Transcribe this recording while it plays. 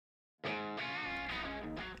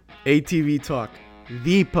ATV Talk,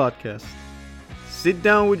 the podcast. Sit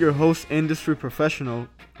down with your host, industry professional,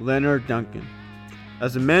 Leonard Duncan,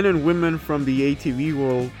 as the men and women from the ATV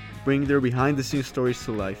world bring their behind-the-scenes stories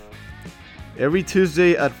to life. Every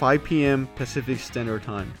Tuesday at 5 p.m. Pacific Standard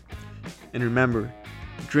Time. And remember,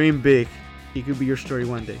 dream big. It could be your story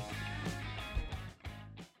one day.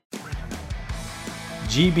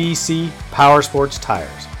 GBC Power Sports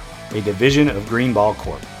Tires, a division of Greenball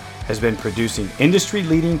Corp, has been producing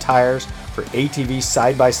industry-leading tires for ATV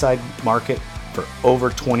side-by-side market for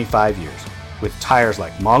over 25 years, with tires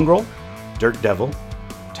like Mongrel, Dirt Devil,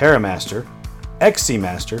 TerraMaster, XC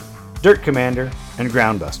Master, Dirt Commander, and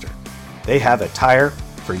Groundbuster. They have a tire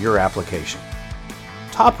for your application.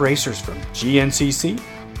 Top racers from GNCC,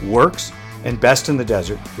 Works, and Best in the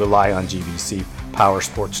Desert rely on GBC Power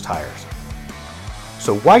Sports tires.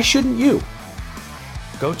 So why shouldn't you?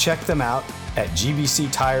 Go check them out at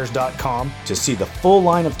gbctires.com to see the full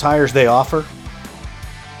line of tires they offer.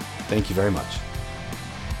 Thank you very much.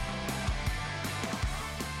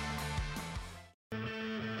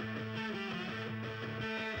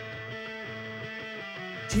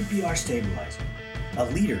 GPR Stabilizer, a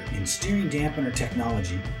leader in steering dampener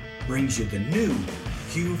technology, brings you the new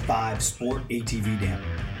Q5 Sport ATV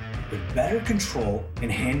dampener with better control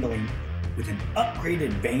and handling with an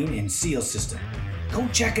upgraded vane and seal system. Go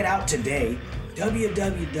check it out today,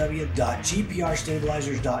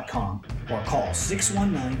 www.gprstabilizers.com, or call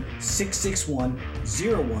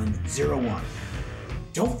 619-661-0101.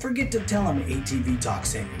 Don't forget to tell them ATV Talk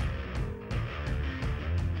sent you.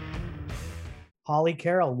 Holly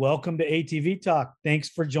Carroll, welcome to ATV Talk. Thanks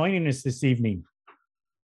for joining us this evening.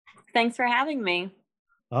 Thanks for having me.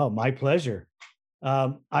 Oh, my pleasure.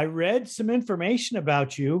 I read some information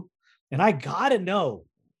about you, and I got to know,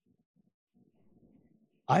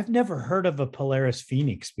 I've never heard of a Polaris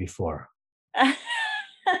Phoenix before.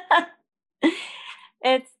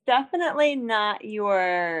 It's definitely not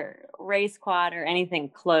your race quad or anything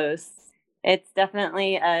close. It's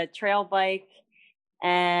definitely a trail bike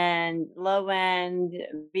and low end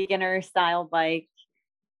beginner style bike.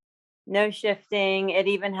 No shifting. It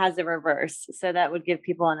even has a reverse. So that would give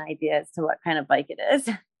people an idea as to what kind of bike it is.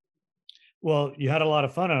 Well, you had a lot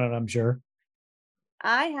of fun on it, I'm sure.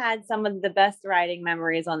 I had some of the best riding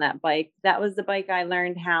memories on that bike. That was the bike I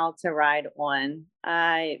learned how to ride on.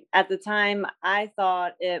 At the time, I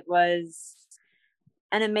thought it was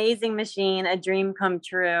an amazing machine, a dream come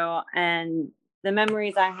true. And the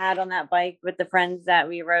memories I had on that bike with the friends that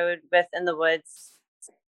we rode with in the woods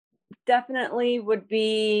definitely would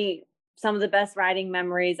be some of the best riding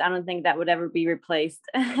memories. I don't think that would ever be replaced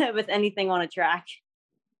with anything on a track.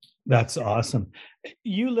 That's awesome.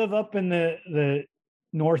 You live up in the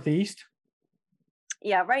Northeast?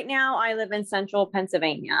 Yeah, right now I live in central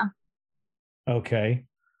Pennsylvania. Okay.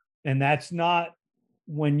 And that's not,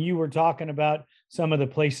 when you were talking about some of the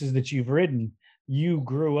places that you've ridden, you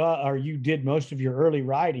grew up, or you did most of your early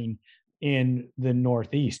riding in the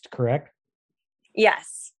Northeast, correct?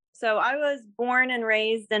 Yes. So I was born and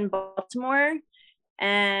raised in Baltimore,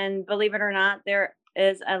 and believe it or not, there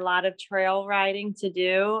is a lot of trail riding to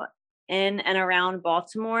do in and around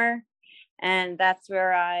Baltimore. And that's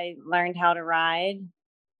where I learned how to ride.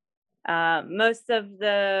 Most of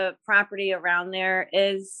the property around there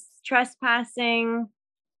is trespassing.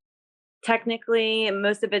 Technically,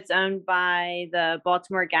 most of it's owned by the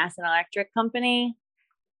Baltimore Gas and Electric Company.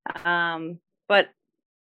 But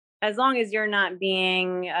as long as you're not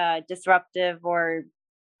being disruptive or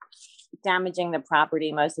damaging the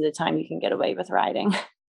property, most of the time you can get away with riding.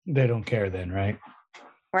 They don't care then, right?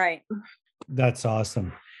 Right. That's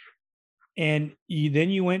awesome. And then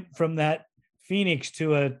you went from that Phoenix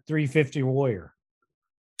to a 350 Warrior.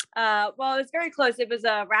 Well, it was very close. It was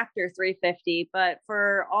a Raptor 350, but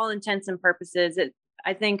for all intents and purposes,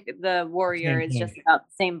 I think the Warrior is just about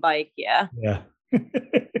the same bike. Yeah. Yeah.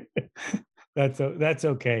 That's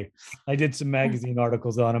okay. I did some magazine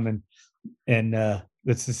articles on them, and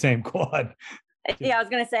it's the same quad. Yeah, I was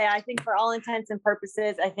gonna say, I think for all intents and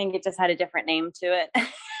purposes, I think it just had a different name to it.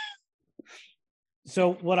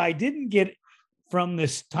 So what I didn't get from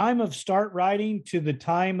this time of start riding to the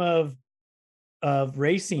time of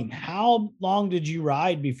racing, how long did you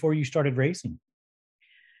ride before you started racing?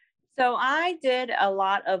 So I did a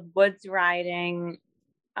lot of woods riding.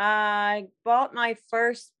 I bought my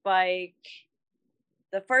first bike.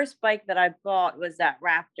 The first bike that I bought was that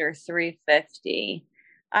Raptor 350.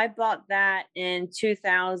 I bought that in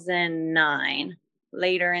 2009,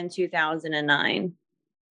 later in 2009.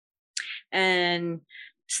 And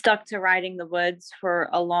stuck to riding the woods for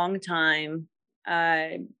a long time.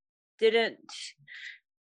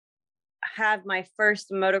 have my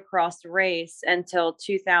first motocross race until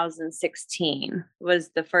 2016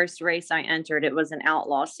 was the first race I entered. It was an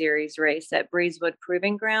Outlaw Series race at Breezewood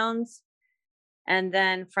Proving Grounds. And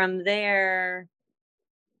then from there,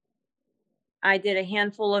 I did a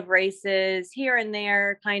handful of races here and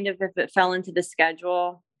there, kind of if it fell into the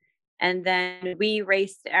schedule. And then we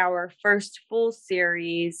raced our first full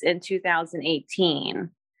series in 2018.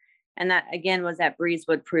 And that again was at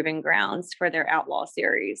Breezewood Proving Grounds for their Outlaw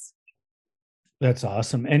Series. That's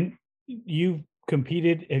awesome. And have you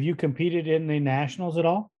competed in the nationals at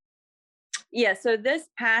all? Yeah. So this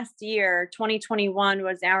past year, 2021,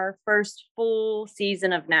 was our first full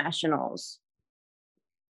season of nationals.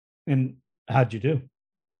 And how'd you do?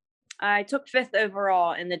 I took 5th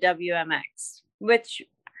overall in the WMX, which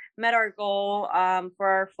met our goal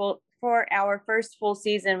for our first full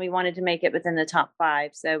season. We wanted to make it within the top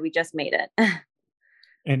 5, so we just made it.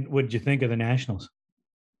 And what did you think of the nationals?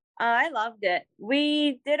 I loved it.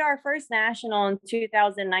 We did our first national in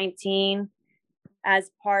 2019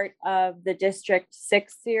 as part of the District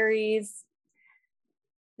 6 series.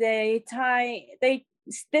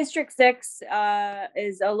 District 6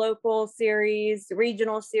 is a local series,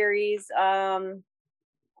 regional series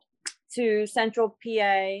to Central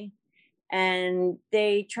PA, and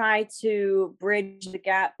they try to bridge the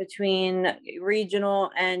gap between regional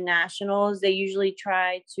and nationals. They usually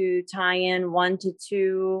try to tie in 1 to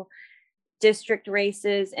 2 district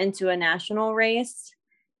races into a national race.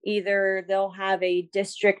 Either they'll have a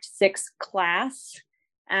District 6 class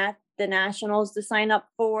at the nationals to sign up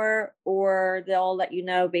for, or they'll let you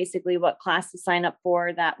know basically what class to sign up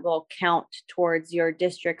for that will count towards your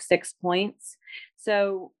District 6 points.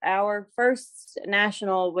 So our first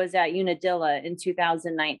national was at Unadilla in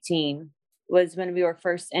 2019, was when we were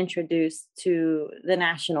first introduced to the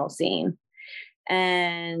national scene.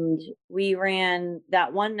 And we ran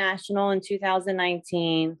that one national in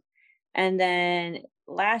 2019. And then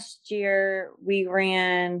last year we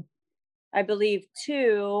ran, I believe,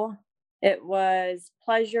 2. It was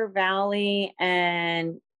Pleasure Valley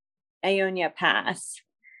and Aonia Pass.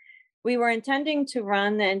 We were intending to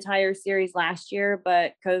run the entire series last year,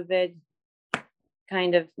 but COVID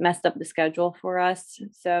kind of messed up the schedule for us.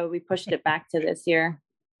 So we pushed it back to this year.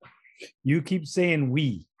 You keep saying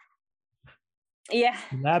we. Yeah.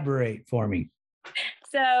 Elaborate for me.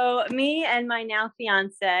 So me and my now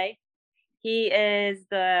fiance, he is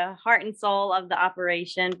the heart and soul of the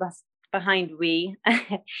operation behind we.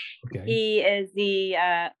 Okay. He is the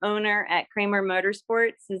owner at Kramer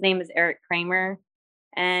Motorsports. His name is Eric Kramer.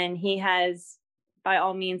 And he has, by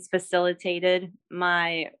all means, facilitated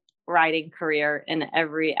my riding career in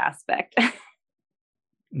every aspect.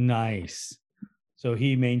 Nice. So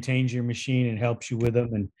he maintains your machine and helps you with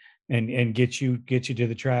them and get you to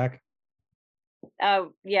the track.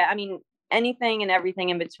 Yeah, I mean, anything and everything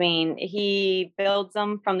in between. He builds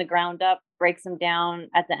them from the ground up, breaks them down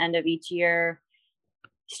at the end of each year,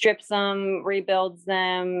 strips them, rebuilds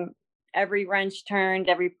them, every wrench turned,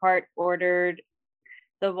 every part ordered,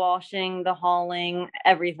 the washing, the hauling,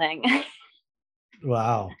 everything.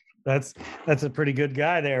 Wow. That's a pretty good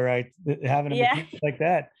guy there, right? Having a machine like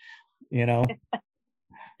that, you know.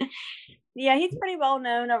 Yeah, he's pretty well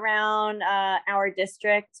known around our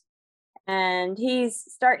district, and he's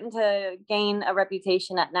starting to gain a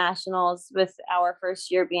reputation at nationals, with our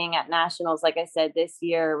first year being at nationals. Like I said, this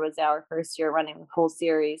year was our first year running the full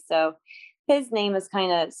series, so his name is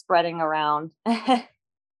kind of spreading around.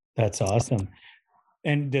 That's awesome.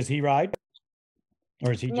 And does he ride?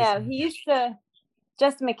 Or is he No, he used to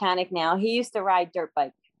just a mechanic now. He used to ride dirt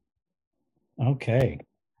bike. Okay.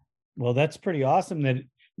 Well, that's pretty awesome.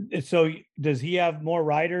 So does he have more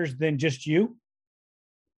riders than just you?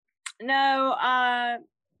 No,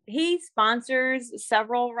 he sponsors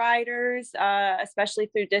several riders, especially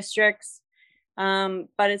through districts.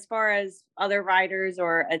 But as far as other riders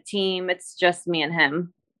or a team, it's just me and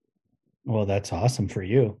him. Well, that's awesome for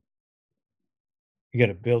you. You got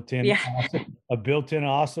a built-in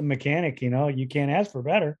awesome mechanic, you can't ask for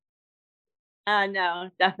better. No,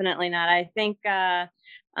 definitely not. I think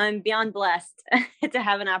I'm beyond blessed to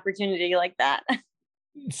have an opportunity like that.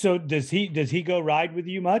 So does he go ride with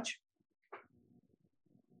you much?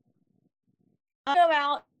 I'll go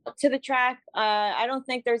out to the track. I don't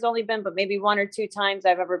think there's only been but maybe 1 or 2 times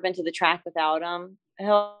I've ever been to the track without him.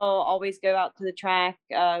 He'll always go out to the track.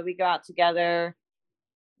 We go out together.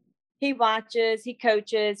 He watches, he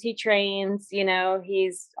coaches, he trains,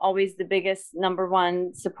 he's always the biggest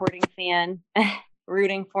 #1 supporting fan,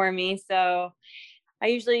 rooting for me. So I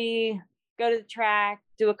usually go to the track,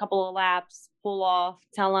 do a couple of laps, pull off,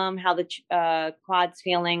 tell him how the quad's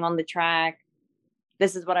feeling on the track,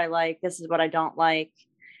 this is what I like, this is what I don't like.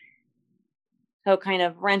 He'll kind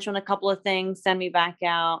of wrench on a couple of things, send me back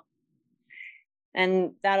out.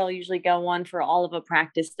 And that'll usually go on for all of a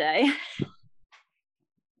practice day.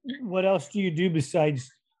 What else do you do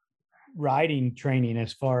besides riding training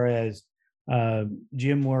as far as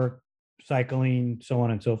gym work, cycling, so on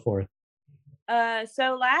and so forth?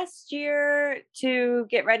 So last year, to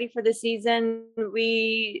get ready for the season,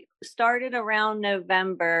 we started around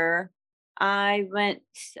November. I would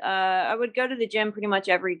go to the gym pretty much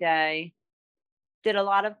every day, did a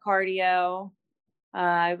lot of cardio.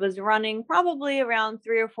 I was running probably around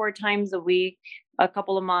 3 or 4 times a week, a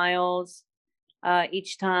couple of miles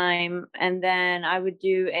each time. And then I would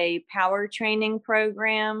do a power training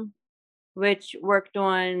program, which worked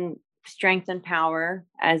on strength and power,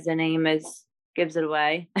 as the name gives it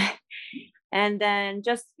away. And then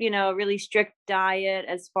just, a really strict diet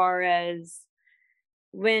as far as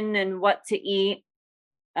when and what to eat,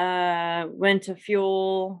 when to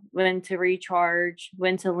fuel, when to recharge,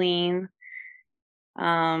 when to lean.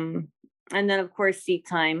 And then of course, seat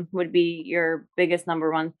time would be your biggest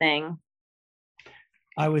number one thing.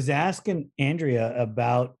 I was asking Andrea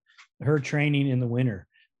about her training in the winter.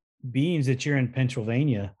 Being that you're in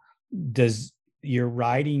Pennsylvania, does your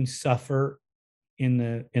riding suffer in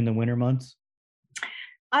the winter months?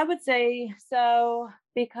 I would say so,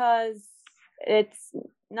 because it's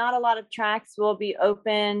not a lot of tracks will be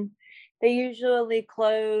open. They usually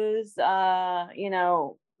close,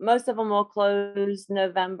 most of them will close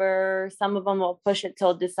November. Some of them will push it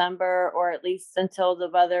till December, or at least until the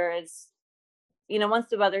weather is, once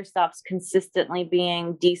the weather stops consistently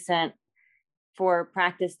being decent for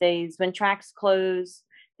practice days. When tracks close,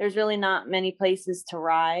 there's really not many places to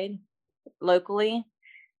ride locally.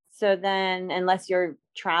 So then, unless you're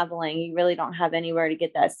traveling, you really don't have anywhere to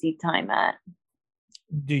get that seat time at.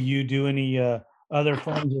 Do you do any other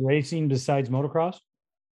forms of racing besides motocross?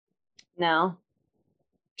 No.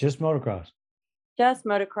 Just motocross? Just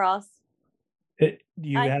motocross.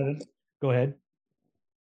 Go ahead.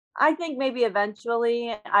 I think maybe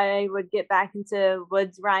eventually I would get back into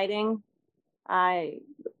woods riding.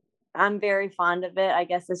 I'm very fond of it. I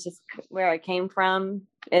guess it's just where I came from,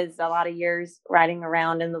 is a lot of years riding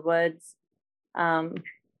around in the woods.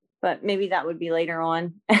 But maybe that would be later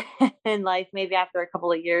on in life, maybe after a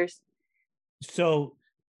couple of years. So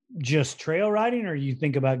just trail riding, or you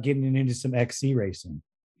think about getting into some XC racing?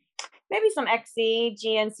 Maybe some XC,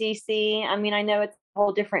 GNCC. I mean, I know it's a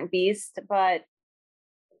whole different beast, but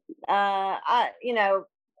the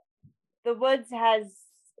woods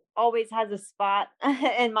always has a spot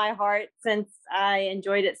in my heart, since I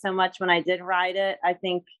enjoyed it so much when I did ride it. I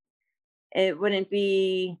think it wouldn't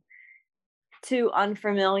be too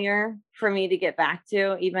unfamiliar for me to get back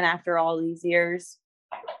to, even after all these years.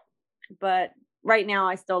 But right now,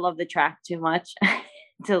 I still love the track too much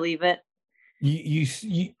to leave it. You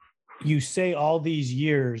say all these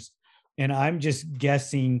years, and I'm just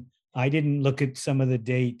guessing. I didn't look at some of the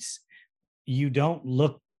dates. You don't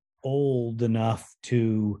look old enough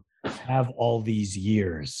to have all these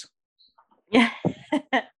years. Yeah.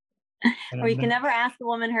 Or you can never ask a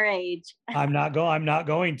woman her age. I'm not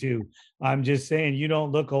going to. I'm just saying you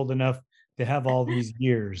don't look old enough to have all these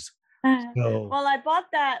years. So. Well, I bought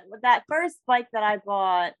that first bike that I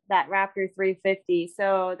bought, that Raptor 350.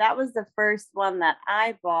 So that was the first one that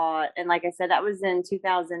I bought. And like I said, that was in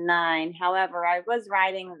 2009. However, I was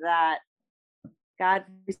riding that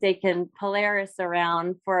godforsaken Polaris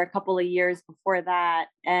around for a couple of years before that.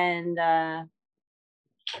 And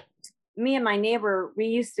me and my neighbor, we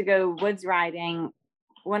used to go woods riding.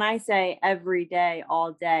 When I say every day,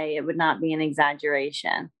 all day, it would not be an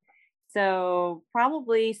exaggeration. So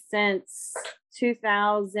probably since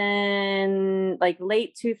 2000, like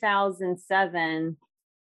late 2007,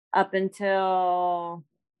 up until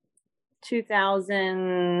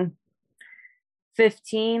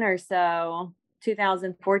 2015 or so,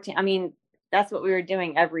 2014. I mean, that's what we were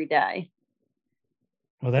doing every day.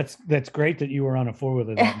 Well, that's great that you were on a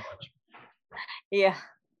four-wheeler that much. Yeah.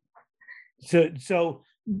 So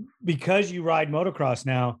because you ride motocross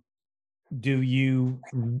now, do you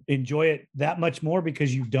enjoy it that much more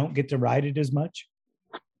because you don't get to ride it as much?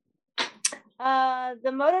 The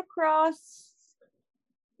motocross,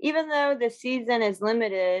 even though the season is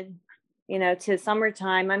limited, to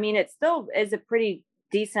summertime, I mean, it still is a pretty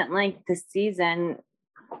decent length this season.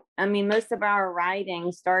 I mean, most of our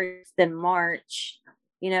riding starts in March,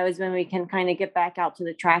 is when we can kind of get back out to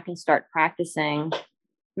the track and start practicing.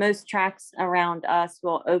 Most tracks around us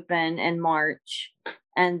will open in March.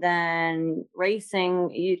 And then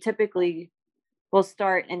racing, you typically will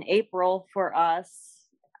start in April for us.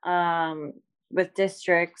 with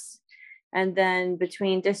districts. And then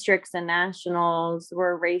between districts and nationals,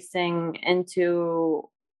 we're racing into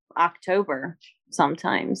October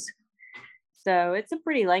sometimes. So it's a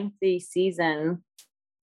pretty lengthy season.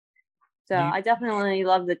 So I definitely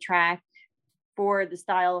love the track for the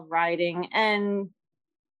style of riding, and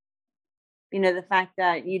the fact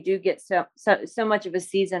that you do get so much of a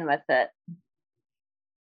season with it.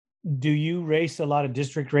 Do you race a lot of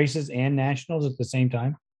district races and nationals at the same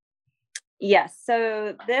time? Yes.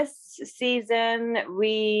 So this season,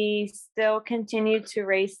 we still continue to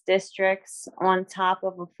race districts on top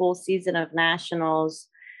of a full season of nationals.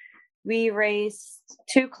 We raced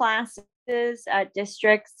 2 classes at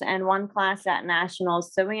districts and 1 class at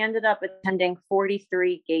nationals. So we ended up attending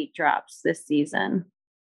 43 gate drops this season.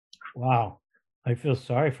 Wow. I feel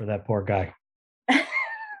sorry for that poor guy.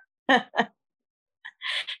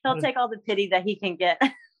 He'll take all the pity that he can get.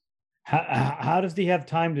 How does he have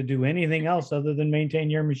time to do anything else other than maintain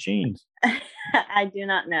your machines? I do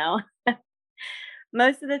not know.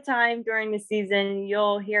 Most of the time during the season,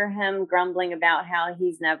 you'll hear him grumbling about how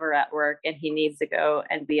he's never at work and he needs to go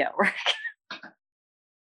and be at work.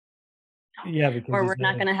 Yeah, because or we're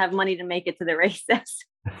not going to have money to make it to the races.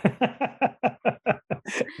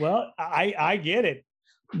 Well, I get it.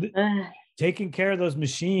 Taking care of those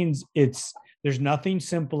machines, there's nothing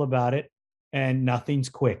simple about it, and nothing's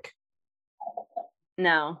quick.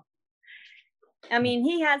 No. I mean,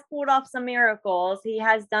 he has pulled off some miracles. He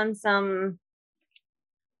has done some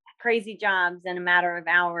crazy jobs in a matter of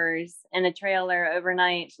hours in a trailer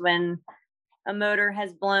overnight when a motor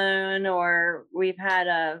has blown or we've had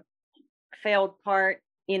a failed part,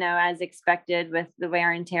 as expected with the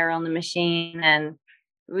wear and tear on the machine. And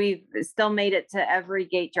we've still made it to every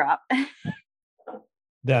gate drop.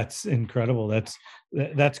 That's incredible.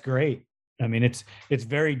 That's great. I mean, it's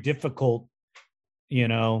very difficult,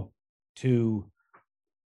 to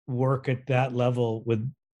work at that level with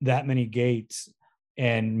that many gates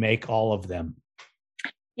and make all of them.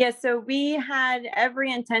 Yeah. So we had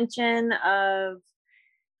every intention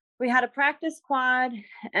we had a practice quad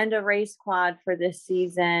and a race quad for this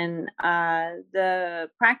season. The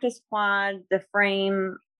practice quad, the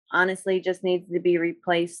frame honestly just needs to be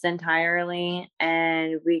replaced entirely.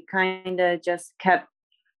 And we kind of just kept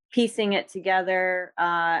piecing it together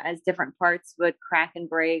as different parts would crack and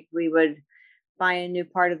break. We would buy a new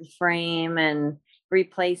part of the frame and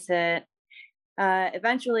replace it.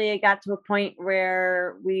 Eventually, it got to a point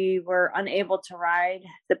where we were unable to ride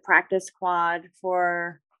the practice quad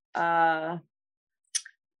for a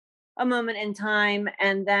moment in time.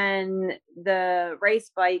 And then the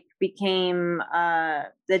race bike became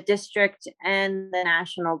the district and the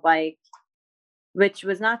national bike, which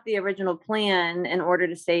was not the original plan. In order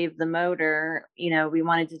to save the motor, we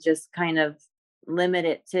wanted to just kind of limit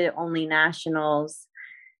it to only nationals.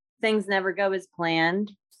 Things never go as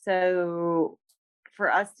planned. So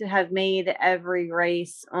for us to have made every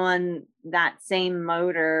race on that same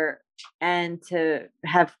motor and to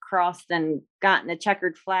have crossed and gotten a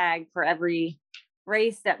checkered flag for every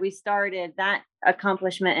race that we started, that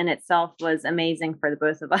accomplishment in itself was amazing for the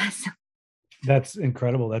both of us. That's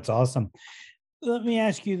incredible. That's awesome. Let me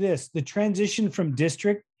ask you this. The transition from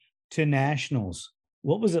district to nationals,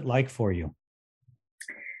 what was it like for you?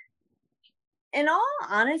 In all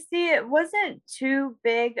honesty, it wasn't too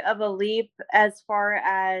big of a leap as far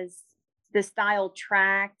as the style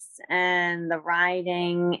tracks and the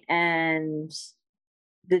riding and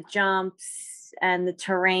the jumps and the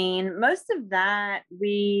terrain. Most of that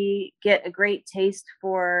we get a great taste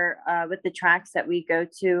for with the tracks that we go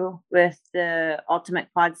to with the Ultimate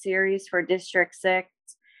Quad Series for District 6.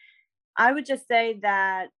 I would just say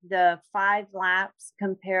that the 5 laps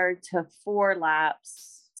compared to 4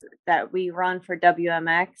 laps that we run for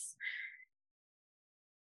WMX,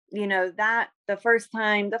 that the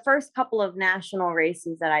first couple of national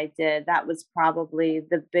races that I did, that was probably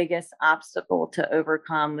the biggest obstacle to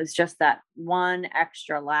overcome, was just that one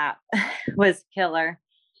extra lap was killer.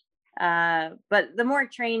 But the more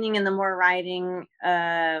training and the more riding,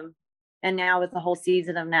 and now with the whole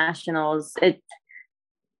season of nationals,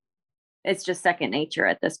 it's just second nature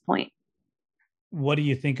at this point. What do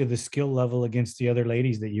you think of the skill level against the other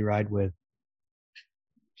ladies that you ride with?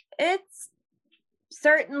 It's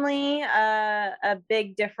certainly a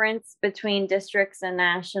big difference between districts and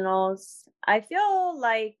nationals. I feel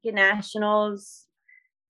like in nationals,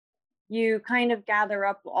 you kind of gather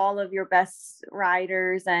up all of your best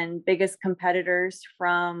riders and biggest competitors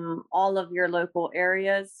from all of your local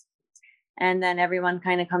areas. And then everyone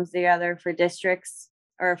kind of comes together for districts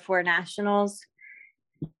or for nationals.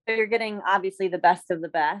 So you're getting obviously the best of the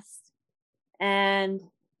best. And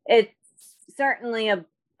it's certainly a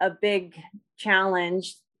big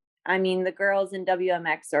challenge. I mean, the girls in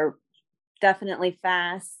WMX are definitely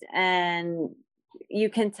fast, and you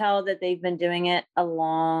can tell that they've been doing it a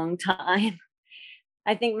long time.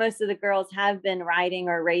 I think most of the girls have been riding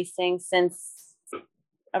or racing since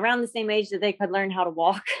around the same age that they could learn how to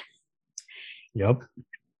walk. Yep.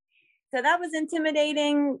 So that was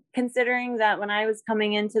intimidating, considering that when I was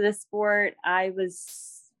coming into the sport,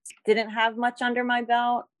 didn't have much under my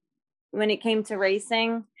belt when it came to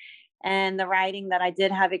racing. And the riding that I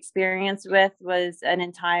did have experience with was an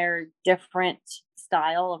entire different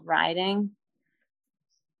style of riding.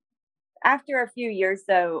 After a few years,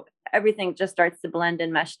 though, everything just starts to blend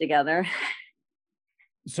and mesh together.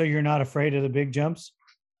 So you're not afraid of the big jumps?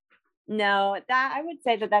 No, that I would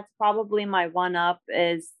say that that's probably my one up,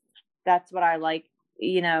 is that's what I like,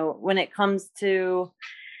 when it comes to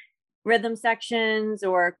rhythm sections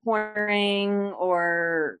or cornering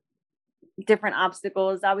or different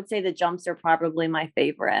obstacles. I would say the jumps are probably my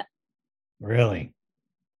favorite. Really?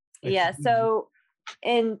 Yeah. So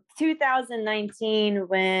in 2019,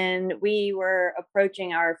 when we were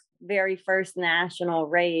approaching our very first national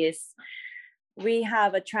race, we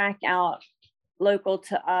have a track out local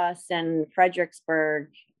to us in Fredericksburg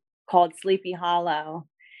called Sleepy Hollow.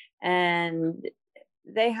 And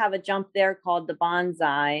they have a jump there called the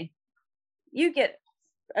Bonsai. You get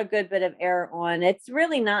a good bit of air on. It's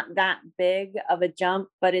really not that big of a jump,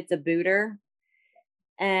 but it's a booter.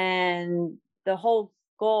 And the whole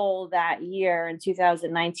goal that year in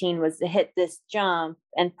 2019 was to hit this jump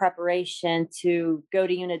in preparation to go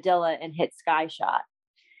to Unadilla and hit Sky Shot.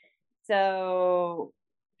 So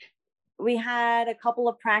we had a couple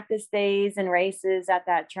of practice days and races at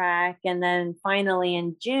that track. And then finally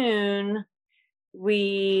in June,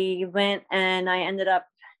 we went and I ended up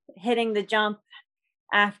hitting the jump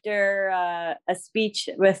after a speech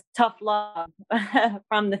with tough love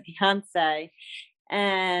from the fiance.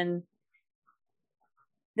 And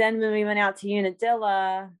then when we went out to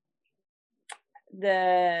Unadilla,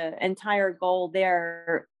 the entire goal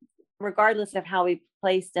there, regardless of how we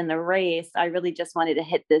placed in the race, I really just wanted to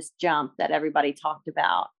hit this jump that everybody talked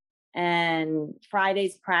about. And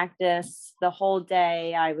Friday's practice, the whole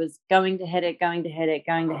day, I was going to hit it,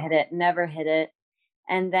 never hit it.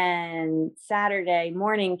 And then Saturday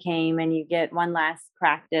morning came and you get one last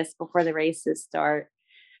practice before the races start.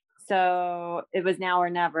 So it was now or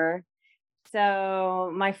never.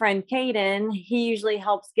 So my friend Caden, he usually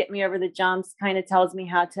helps get me over the jumps, kind of tells me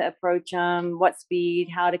how to approach them, what speed,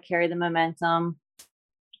 how to carry the momentum.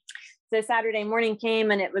 So Saturday morning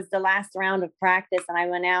came and it was the last round of practice. And I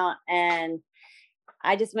went out and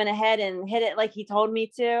I just went ahead and hit it like he told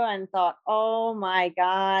me to, and thought, oh my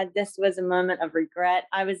God, this was a moment of regret.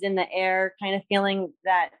 I was in the air kind of feeling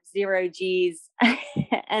that 0 G's.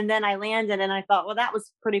 And then I landed and I thought, well, that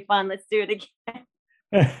was pretty fun. Let's do it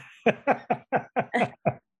again.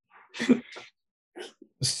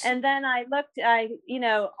 And then I looked,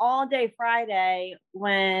 all day Friday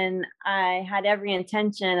when I had every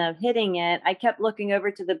intention of hitting it, I kept looking over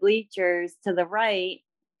to the bleachers to the right,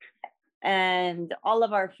 and all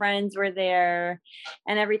of our friends were there.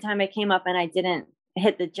 And every time I came up and I didn't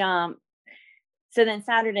hit the jump. So then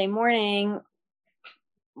Saturday morning,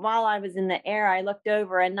 while I was in the air, I looked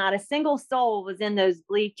over and not a single soul was in those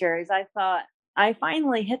bleachers. I thought, I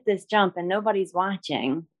finally hit this jump and nobody's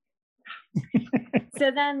watching.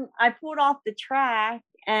 So then I pulled off the track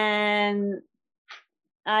and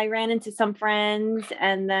I ran into some friends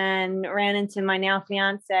and then ran into my now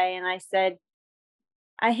fiance. And I said,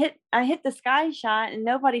 I hit the Sky Shot and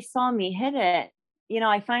nobody saw me hit it.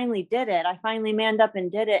 I finally did it. I finally manned up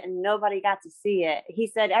and did it and nobody got to see it. He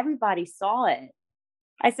said, everybody saw it.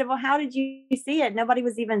 I said, well, how did you see it? Nobody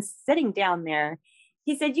was even sitting down there.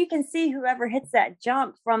 He said, you can see whoever hits that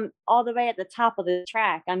jump from all the way at the top of the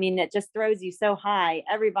track. I mean, it just throws you so high.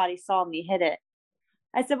 Everybody saw me hit it.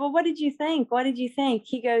 I said, well, what did you think? What did you think?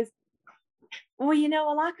 He goes, well,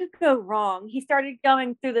 a lot could go wrong. He started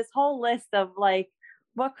going through this whole list of like,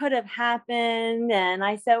 what could have happened? And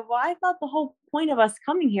I said, well, I thought the whole point of us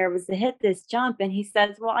coming here was to hit this jump. And he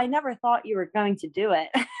says, well, I never thought you were going to do it.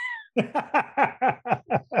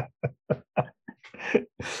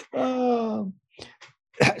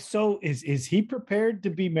 So is he prepared to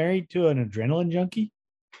be married to an adrenaline junkie?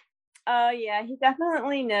 Oh yeah, he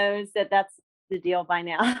definitely knows that that's the deal by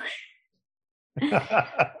now.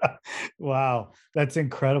 Wow, that's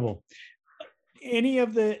incredible. Any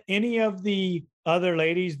of the other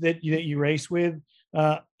ladies that you race with,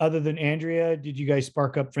 other than Andrea, did you guys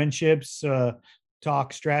spark up friendships,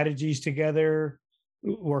 talk strategies together,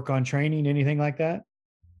 work on training, anything like that?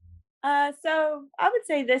 So I would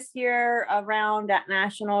say this year around at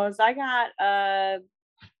nationals, I got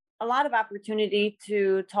a lot of opportunity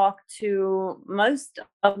to talk to most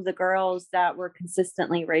of the girls that were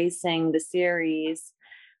consistently racing the series.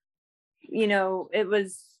 You know, it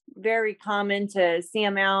was very common to see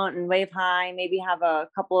them out and wave hi, maybe have a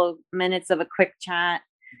couple of minutes of a quick chat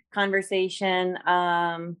conversation.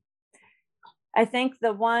 I think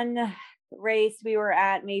the one race we were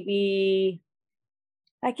at, maybe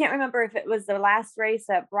I can't remember if it was the last race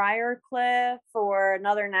at Briarcliff or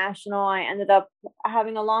another national. I ended up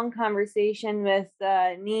having a long conversation with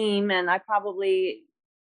Neem, and I probably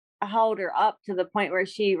held her up to the point where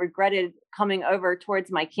she regretted coming over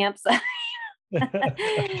towards my campsite.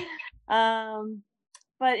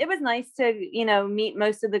 But it was nice to, you know, meet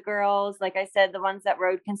most of the girls. Like I said, the ones that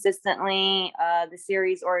rode consistently the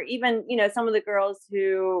series, or even, you know, some of the girls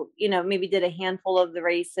who, you know, maybe did a handful of the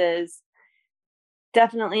races.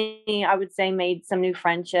 Definitely, I would say made some new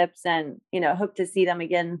friendships, and, you know, hope to see them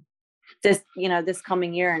again this, you know, this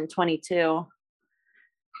coming year in 22.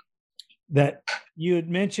 That you had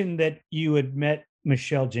mentioned that you had met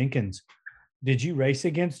Michelle Jenkins. Did you race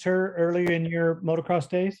against her earlier in your motocross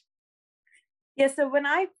days? Yeah, so when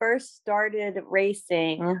I first started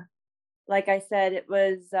racing, like I said, it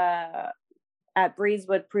was at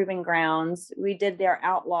Breezewood Proving Grounds. We did their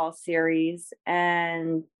Outlaw series,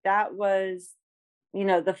 and that was, you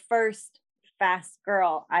know, the first fast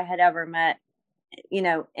girl I had ever met, you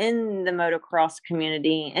know, in the motocross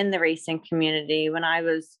community, in the racing community, when I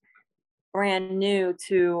was brand new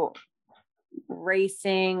to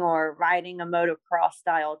racing or riding a motocross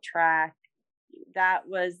style track. That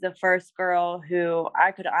was the first girl who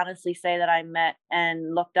I could honestly say that I met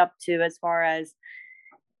and looked up to, as far as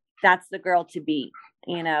that's the girl to beat.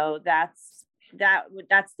 You know, that's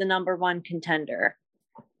the number one contender.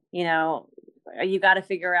 You know, you got to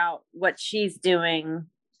figure out what she's doing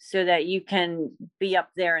so that you can be up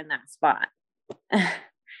there in that spot.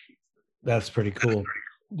 That's pretty cool.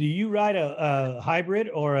 Do you ride a hybrid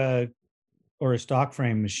or a stock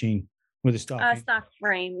frame machine with a stock? Stock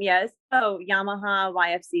frame, yes. Oh, Yamaha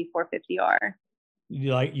YFC 450R.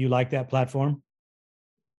 You like that platform?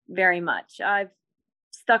 Very much. I've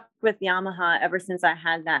stuck with Yamaha ever since I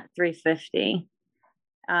had that 350.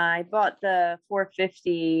 I bought the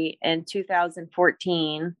 450 in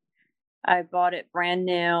 2014. I bought it brand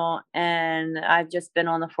new, and I've just been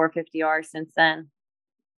on the 450R since then.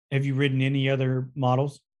 Have you ridden any other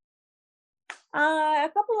models? A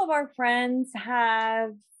couple of our friends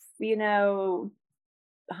have, you know,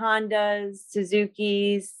 Hondas,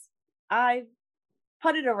 Suzukis. I've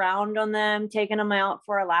putted around on them, taken them out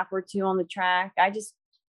for a lap or two on the track. I just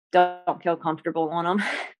don't feel comfortable on them.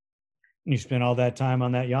 You spent all that time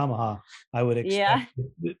on that Yamaha. I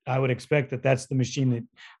would expect that that's the machine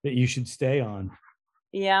that you should stay on.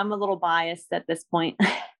 Yeah, I'm a little biased at this point.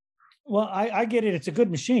 Well, I get it. It's a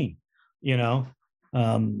good machine, you know.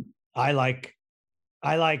 I like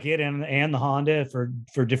it and the Honda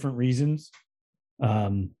for different reasons.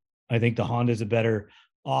 I think the Honda is a better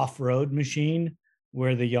off-road machine,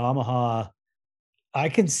 where the Yamaha, I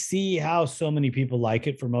can see how so many people like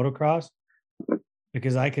it for motocross,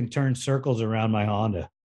 because I can turn circles around my Honda.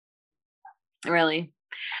 Really?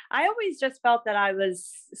 I always just felt that I was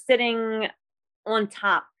sitting on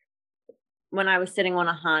top when I was sitting on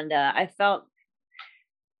a Honda. I felt,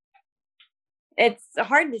 it's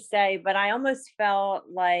hard to say, but I almost felt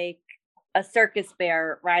like a circus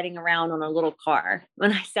bear riding around on a little car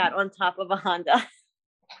when I sat on top of a Honda.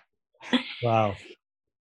 Wow.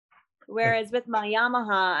 Whereas with my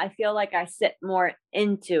Yamaha, I feel like I sit more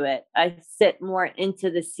into it. I sit more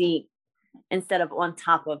into the seat instead of on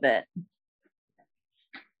top of it.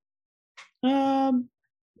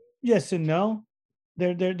 Yes and no.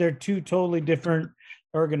 They're two totally different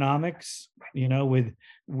ergonomics, you know, with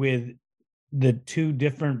the two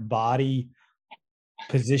different body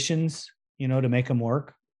positions, you know, to make them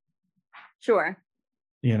work. Sure.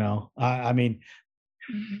 You know, I mean,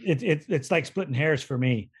 it's like splitting hairs for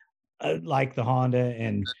me. Like the Honda,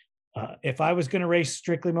 and if I was going to race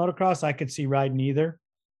strictly motocross, I could see riding either.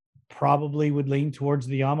 Probably would lean towards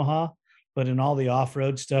the Yamaha, but in all the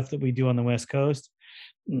off-road stuff that we do on the West Coast,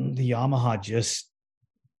 the Yamaha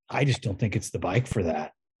I just don't think it's the bike for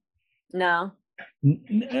that. No.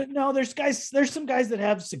 No, there's some guys that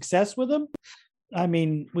have success with them. I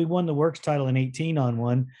mean, we won the works title in 18 on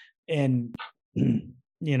one, and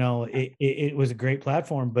you know, it was a great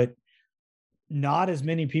platform, but not as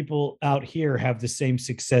many people out here have the same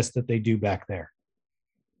success that they do back there.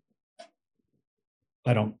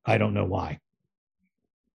 I don't know why.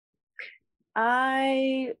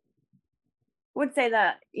 I would say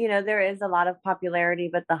that, there is a lot of popularity,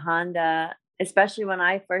 but the Honda, especially when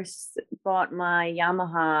I first bought my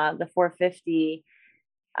Yamaha, the 450,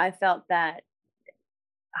 I felt that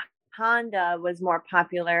Honda was more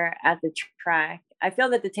popular at the track. I feel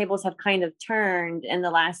that the tables have kind of turned in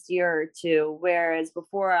the last year or two, whereas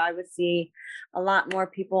before I would see a lot more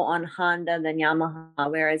people on Honda than Yamaha,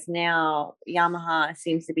 whereas now Yamaha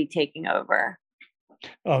seems to be taking over.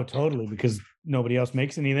 Oh, totally, because nobody else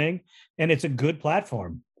makes anything, and it's a good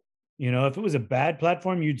platform. If it was a bad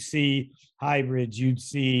platform, you'd see hybrids, you'd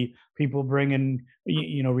see people bringing,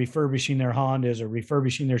 refurbishing their Hondas or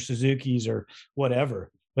refurbishing their Suzukis or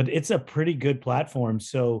whatever. But it's a pretty good platform.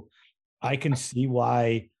 So I can see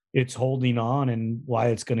why it's holding on and why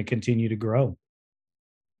it's going to continue to grow.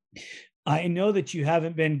 I know that you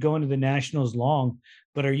haven't been going to the Nationals long,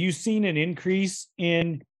 but are you seeing an increase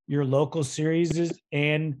in your local series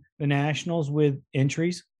and the Nationals with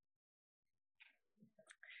entries?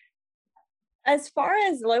 As far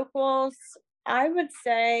as locals, I would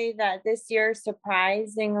say that this year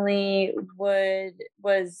surprisingly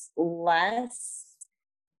was less.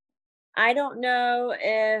 I don't know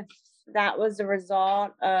if that was a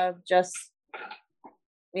result of just,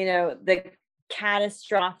 the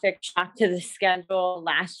catastrophic shock to the schedule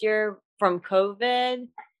last year from COVID,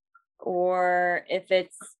 or if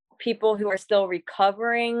it's people who are still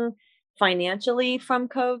recovering financially from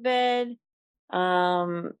COVID.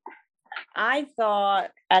 I thought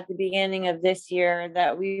at the beginning of this year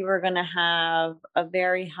that we were going to have a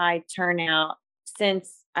very high turnout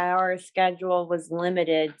since our schedule was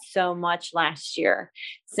limited so much last year,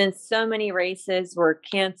 since so many races were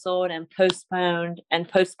canceled and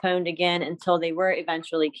postponed again until they were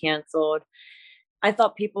eventually canceled. I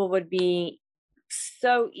thought people would be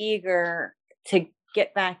so eager to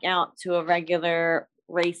get back out to a regular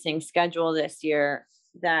racing schedule this year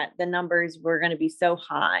that the numbers were going to be so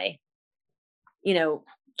high,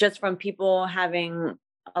 just from people having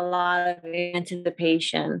a lot of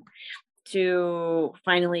anticipation to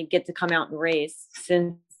finally get to come out and race,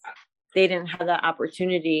 since they didn't have that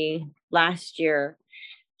opportunity last year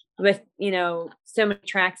with, so many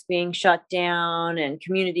tracks being shut down and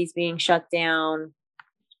communities being shut down.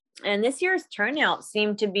 And this year's turnout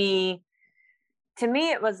seemed to be, to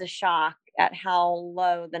me, it was a shock at how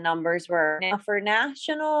low the numbers were. Now for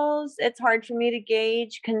nationals, it's hard for me to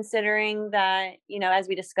gauge, considering that, as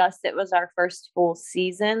we discussed, it was our first full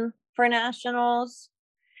season for nationals.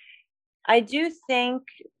 I do think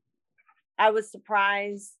I was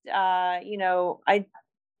surprised, there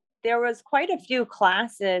was quite a few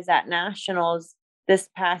classes at nationals this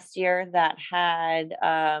past year that had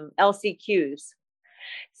LCQs.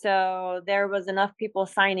 So there was enough people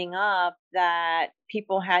signing up that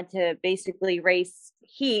people had to basically race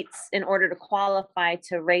heats in order to qualify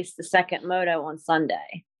to race the second moto on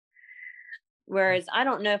Sunday. Whereas I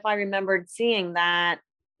don't know if I remembered seeing that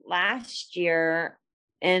last year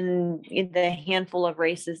in the handful of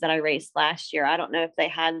races that I raced last year. I don't know if they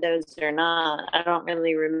had those or not. I don't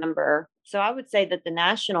really remember. So I would say that the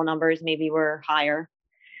national numbers maybe were higher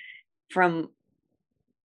from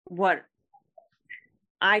what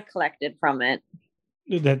I collected from it.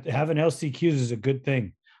 That having LCQs is a good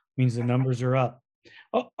thing. Means the numbers are up.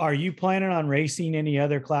 Are you planning on racing any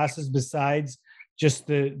other classes besides just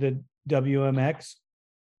the WMX?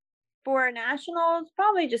 For nationals,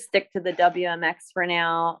 probably just stick to the WMX for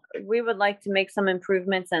now. We would like to make some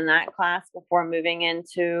improvements in that class before moving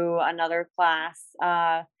into another class.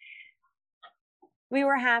 We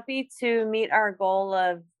were happy to meet our goal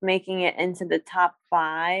of making it into the top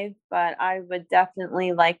 5, but I would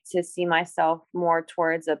definitely like to see myself more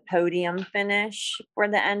towards a podium finish for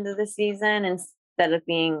the end of the season instead of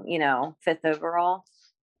being, 5th overall.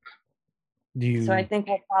 So I think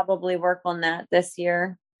we'll probably work on that this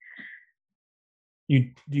year. Do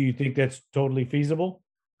you think that's totally feasible?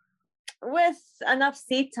 With enough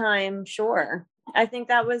seat time, sure. I think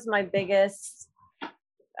that was my biggest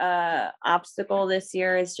obstacle this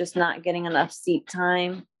year, is just not getting enough seat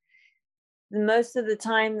time. Most of the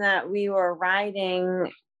time that we were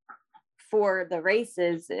riding for the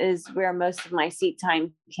races is where most of my seat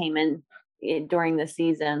time came in during the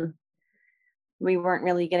season. We weren't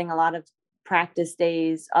really getting a lot of practice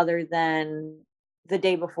days other than the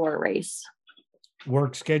day before a race.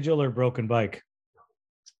 Work schedule or broken bike?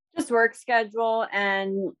 Just work schedule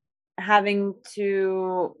and having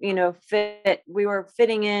to, we were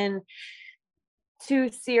fitting in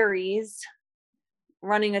 2 series,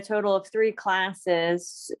 running a total of 3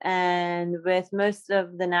 classes. And with most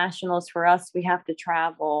of the nationals for us, we have to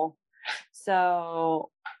travel.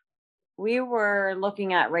 So we were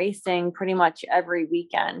looking at racing pretty much every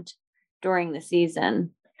weekend. during the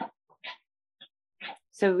season.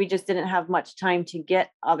 So we just didn't have much time to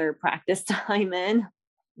get other practice time in.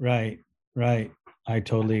 Right. I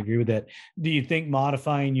totally agree with that. Do you think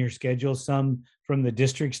modifying your schedule some from the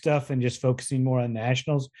district stuff and just focusing more on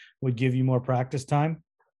nationals would give you more practice time?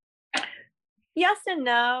 Yes and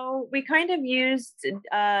no. We kind of used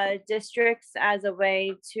districts as a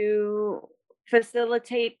way to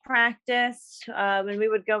facilitate practice. When we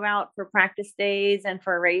would go out for practice days and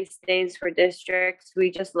for race days for districts,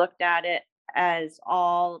 we just looked at it as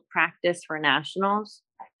all practice for nationals.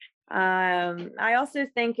 I also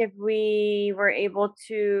think if we were able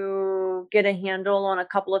to get a handle on a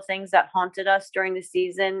couple of things that haunted us during the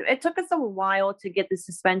season, it took us a while to get the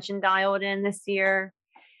suspension dialed in this year.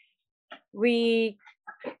 We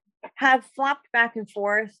have flopped back and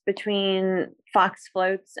forth between Fox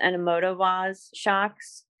floats and Motovaz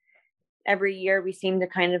shocks. Every year we seem to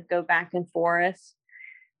kind of go back and forth.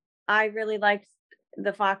 I really liked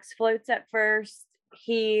the Fox floats at first.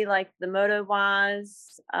 He liked the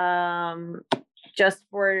Motovaz, just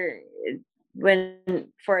for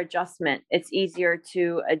adjustment. It's easier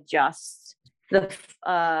to adjust the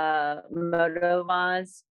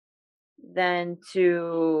Motovaz than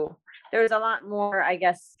to. There's a lot more, I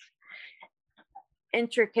guess,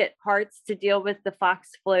 intricate parts to deal with the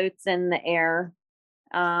Fox floats in the air,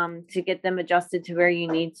 to get them adjusted to where you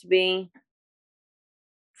need to be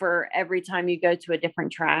for every time you go to a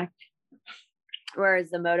different track. Whereas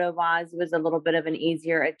the Motovaz was a little bit of an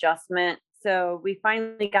easier adjustment. So we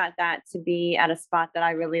finally got that to be at a spot that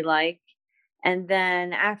I really like. And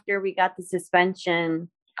then after we got the suspension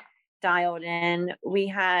dialed in, we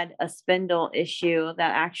had a spindle issue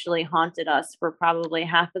that actually haunted us for probably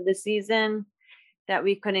half of the season that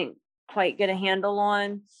we couldn't quite get a handle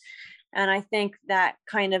on. And I think that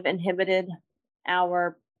kind of inhibited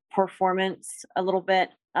our performance a little bit.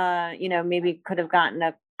 Maybe could have gotten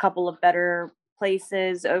a couple of better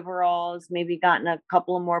places overalls, maybe gotten a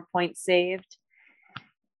couple of more points saved.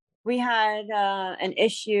 We had an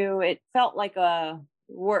issue. It felt like a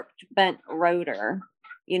warped bent rotor,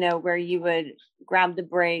 where you would grab the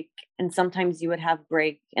brake and sometimes you would have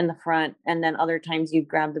brake in the front, and then other times you'd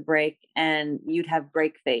grab the brake and you'd have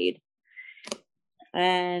brake fade.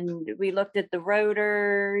 And we looked at the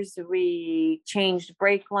rotors, we changed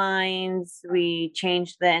brake lines, we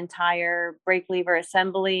changed the entire brake lever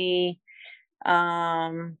assembly.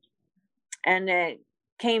 And it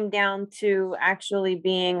came down to actually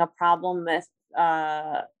being a problem with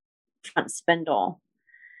front spindle.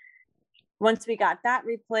 Once we got that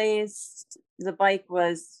replaced, the bike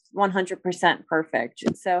was 100% perfect.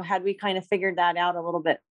 So had we kind of figured that out a little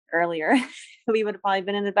bit earlier, we would have probably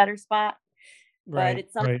been in a better spot. But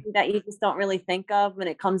it's something that you just don't really think of when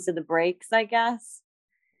it comes to the brakes, I guess.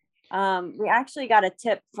 We actually got a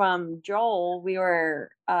tip from Joel. We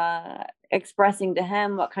were expressing to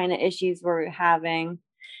him what kind of issues we're having.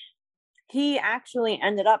 He actually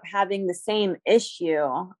ended up having the same issue,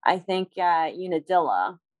 I think, at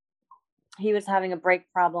Unadilla. He was having a brake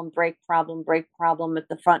problem with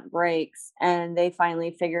the front brakes, and they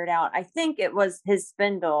finally figured out, I think it was his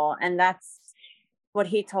spindle, and that's what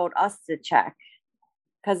he told us to check,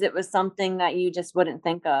 because it was something that you just wouldn't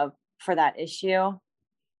think of for that issue.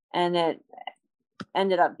 And it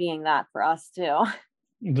ended up being that for us too.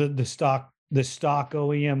 The stock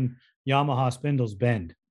OEM Yamaha spindles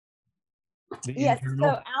bend. Yes. So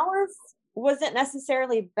ours wasn't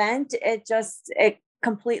necessarily bent. It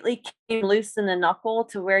completely came loose in the knuckle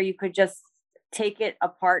to where you could just take it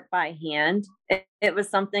apart by hand. It was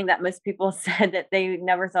something that most people said that they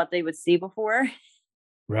never thought they would see before.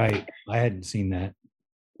 Right. I hadn't seen that.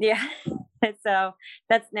 Yeah. So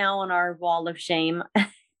that's now on our wall of shame,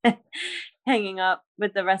 hanging up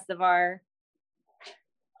with the rest of our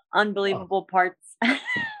unbelievable parts.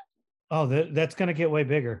 Oh, that's going to get way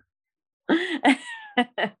bigger.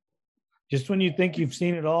 Just when you think you've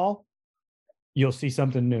seen it all, you'll see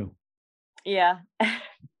something new. Yeah.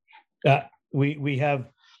 We have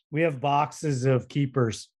boxes of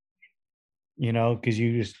keepers,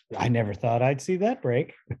 because I never thought I'd see that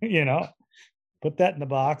break, put that in the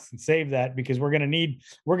box and save that, because we're going to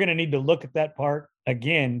need to look at that part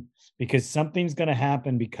again, because something's going to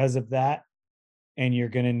happen because of that. And you're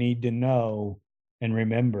going to need to know and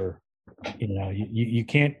remember, you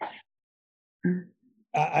can't.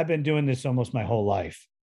 I've been doing this almost my whole life.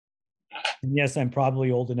 And yes, I'm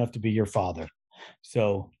probably old enough to be your father.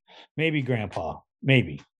 So maybe grandpa,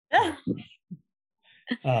 maybe.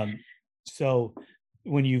 So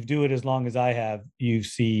when you do it as long as I have, you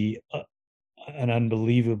see an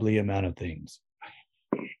unbelievably amount of things.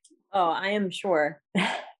 Oh, I am sure.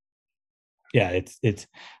 Yeah, it's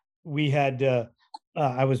we had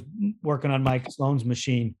I was working on Mike Sloan's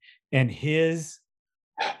machine, and his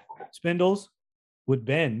spindles would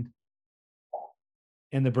bend,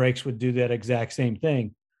 and the brakes would do that exact same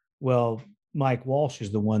thing. Well, Mike Walsh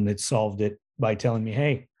is the one that solved it by telling me,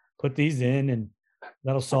 "Hey, put these in, and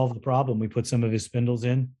that'll solve the problem." We put some of his spindles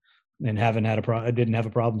in, and didn't have a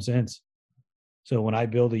problem since. So when I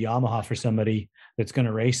build a Yamaha for somebody that's going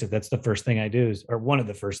to race it, that's the first thing I do or one of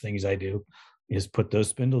the first things I do is put those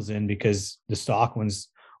spindles in, because the stock ones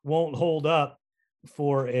won't hold up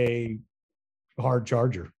for a hard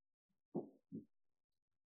charger.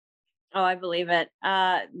 Oh, I believe it.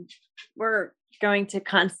 We're going to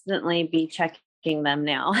constantly be checking them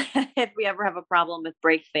now if we ever have a problem with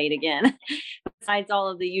brake fade again. Besides all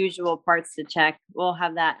of the usual parts to check, we'll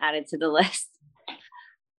have that added to the list.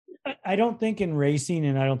 I don't think in racing,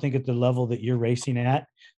 and I don't think at the level that you're racing at,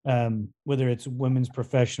 whether it's women's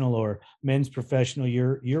professional or men's professional,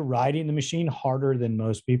 you're riding the machine harder than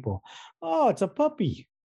most people. Oh, it's a puppy.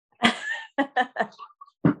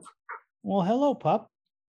 Well, hello, pup.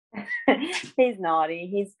 He's naughty.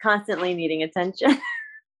 He's constantly needing attention.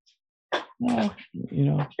 Well,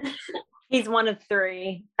 He's one of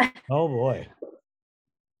 3. Oh boy.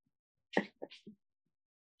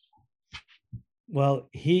 Well,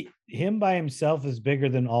 him by himself is bigger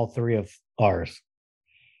than all 3 of ours.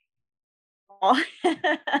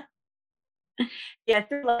 Yeah,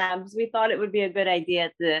 through labs, we thought it would be a good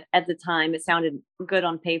idea at the time. It sounded good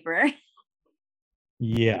on paper.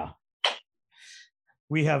 Yeah.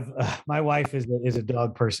 We have my wife is a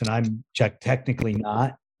dog person. I'm technically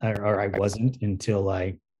not, or I wasn't until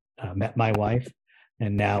I met my wife,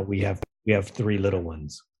 and now we have 3 little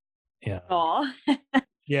ones. Yeah. Oh.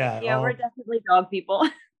 Yeah. We're definitely dog people.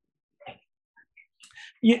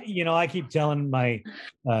 I keep telling my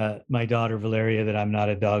daughter Valeria that I'm not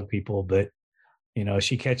a dog people, but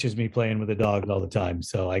she catches me playing with the dogs all the time.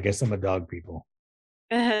 So I guess I'm a dog people.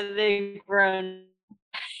 They've grown.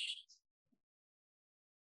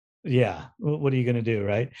 Yeah. What are you going to do,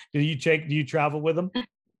 right? Do you travel with them?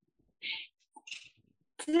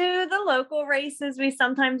 To the local races, we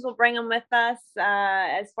sometimes will bring them with us.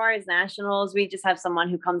 As far as nationals, we just have someone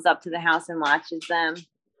who comes up to the house and watches them.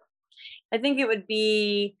 I think it would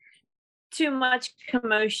be too much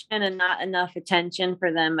commotion and not enough attention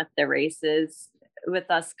for them at the races,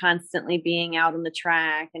 with us constantly being out on the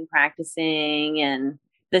track and practicing and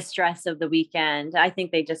the stress of the weekend. I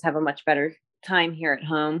think they just have a much better time here at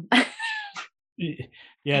home.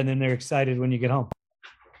 Yeah, and then they're excited when you get home.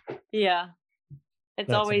 Yeah. It's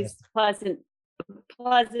That's always pleasant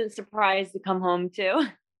surprise to come home to.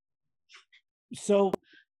 So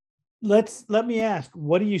let me ask,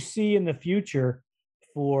 what do you see in the future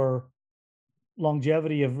for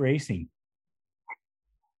longevity of racing?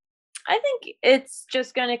 I think it's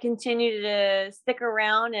just going to continue to stick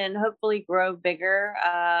around and hopefully grow bigger.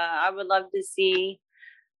 I would love to see,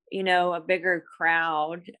 a bigger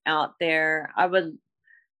crowd out there. I would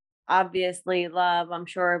obviously love, I'm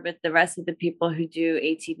sure, with the rest of the people who do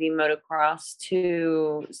ATV motocross,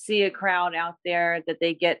 to see a crowd out there that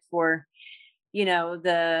they get for,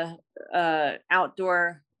 the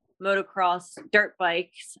outdoor motocross dirt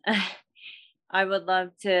bikes. I would love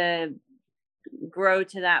to grow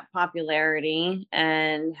to that popularity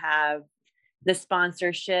and have the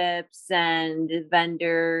sponsorships and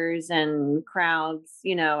vendors and crowds,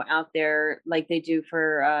 out there like they do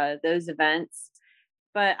for those events.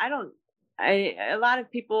 But a lot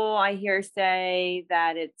of people I hear say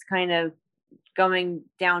that it's kind of going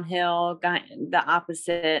downhill, the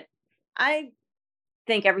opposite. I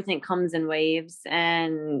think everything comes in waves,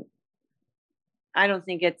 and I don't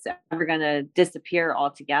think it's ever going to disappear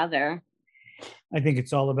altogether. I think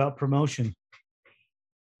it's all about promotion.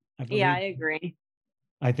 Yeah, I agree.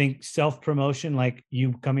 I think self-promotion, like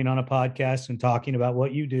you coming on a podcast and talking about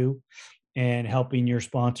what you do and helping your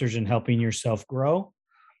sponsors and helping yourself grow,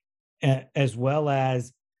 as well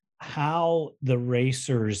as how the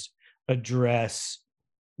racers address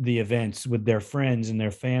the events with their friends and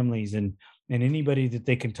their families and anybody that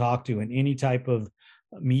they can talk to, and any type of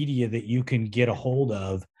media that you can get a hold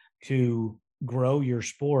of to grow your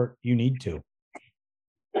sport, you need to.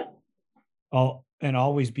 And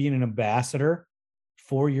always being an ambassador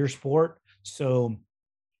for your sport. So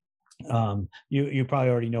you probably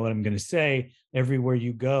already know what I'm going to say. Everywhere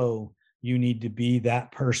you go, you need to be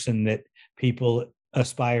that person that people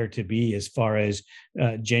aspire to be, as far as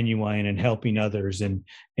genuine and helping others, and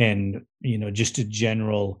just a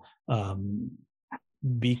general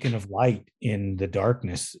beacon of light in the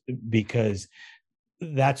darkness, because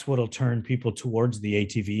that's what'll turn people towards the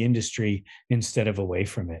ATV industry instead of away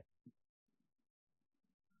from it.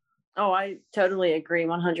 Oh, I totally agree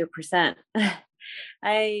 100%.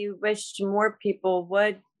 I wish more people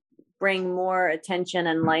would bring more attention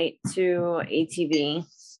and light to ATV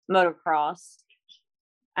motocross.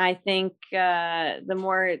 I think the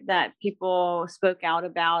more that people spoke out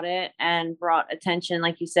about it and brought attention,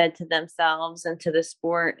 like you said, to themselves and to the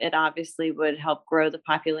sport, it obviously would help grow the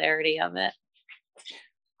popularity of it.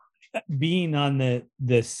 Being on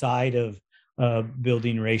the side of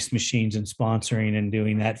building race machines and sponsoring and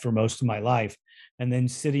doing that for most of my life, and then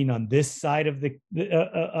sitting on this side of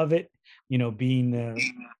of it, being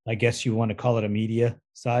I guess you want to call it a media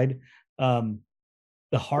side. The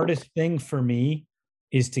hardest thing for me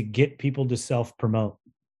is to get people to self promote.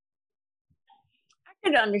 I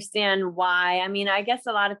could understand why. I mean, I guess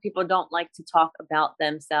a lot of people don't like to talk about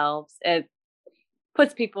themselves. It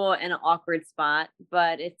puts people in an awkward spot,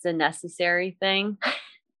 but it's a necessary thing.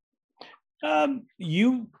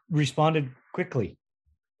 You responded quickly.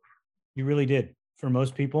 You really did. For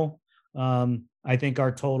most people, I think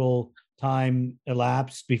our total time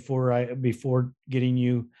elapsed before getting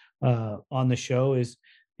you on the show is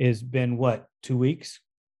been what, 2 weeks?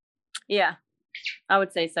 Yeah, I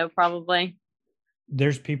would say so, probably.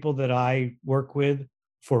 There's people that I work with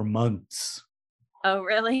for months. Oh,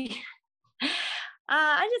 really?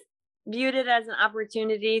 I just viewed it as an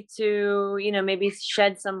opportunity to, maybe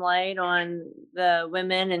shed some light on the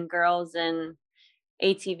women and girls in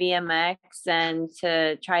ATVMX and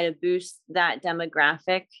to try to boost that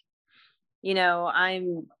demographic.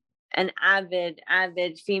 I'm an avid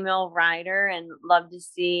female rider and love to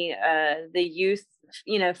see the youth,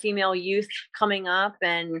 female youth coming up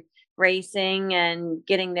and racing and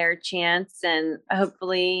getting their chance. And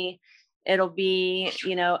hopefully it'll be,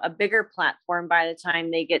 a bigger platform by the time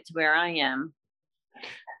they get to where I am.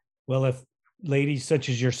 Well, if ladies such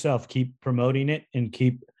as yourself keep promoting it and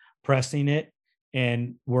keep pressing it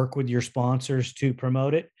and work with your sponsors to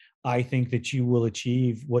promote it, I think that you will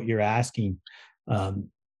achieve what you're asking.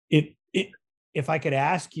 If I could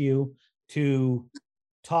ask you to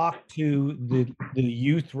talk to the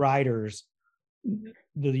youth riders,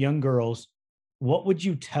 the young girls, what would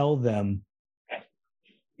you tell them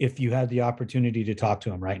if you had the opportunity to talk to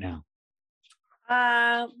them right now?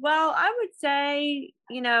 Well, I would say,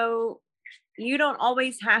 you don't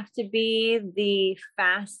always have to be the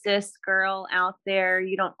fastest girl out there.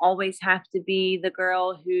 You don't always have to be the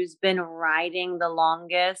girl who's been riding the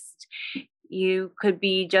longest. You could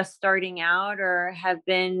be just starting out or have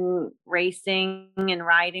been racing and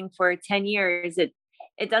riding for 10 years. It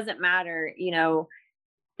doesn't matter.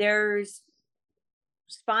 There's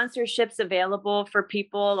sponsorships available for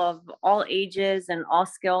people of all ages and all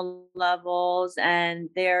skill levels. And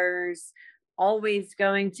there's always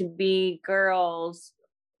going to be girls,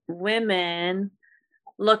 women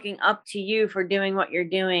looking up to you for doing what you're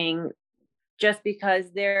doing just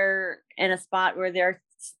because they're in a spot where they're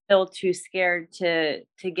still too scared to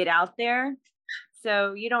get out there.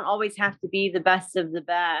 So you don't always have to be the best of the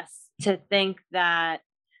best to think that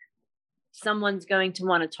someone's going to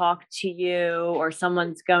want to talk to you or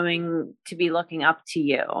someone's going to be looking up to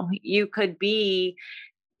you. You could be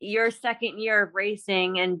your second year of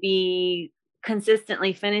racing and be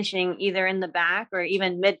consistently finishing either in the back or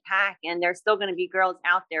even mid-pack, and there's still going to be girls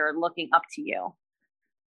out there looking up to you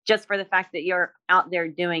just for the fact that you're out there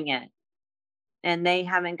doing it and they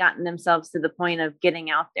haven't gotten themselves to the point of getting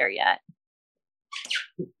out there yet.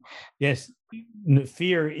 Yes,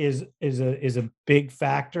 fear is a big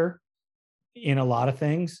factor in a lot of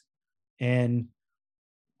things, and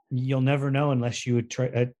you'll never know unless you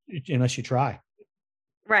try.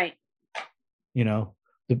 Right.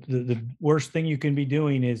 The worst thing you can be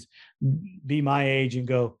doing is be my age and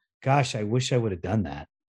go, gosh, I wish I would have done that.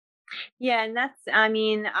 Yeah.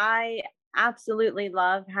 And I absolutely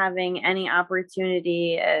love having any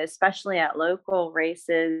opportunity, especially at local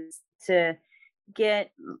races, to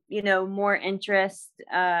get, more interest,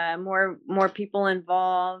 more people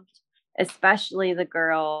involved, especially the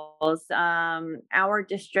girls. Our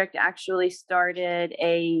district actually started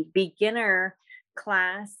a beginner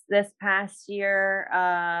class this past year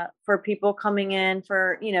for people coming in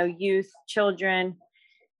for, youth, children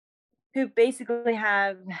who basically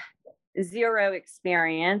have zero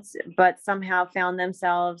experience, but somehow found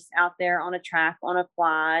themselves out there on a track, on a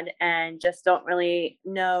quad, and just don't really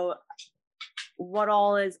know what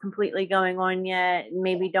all is completely going on yet.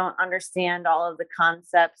 Maybe don't understand all of the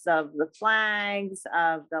concepts of the flags,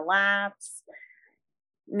 of the laps.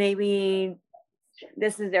 Maybe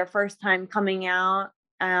this is their first time coming out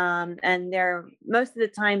And they're most of the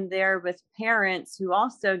time they're with parents who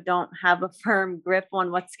also don't have a firm grip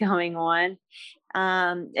on what's going on.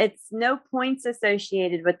 It's no points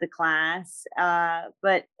associated with the class,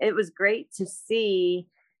 but it was great to see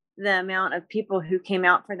the amount of people who came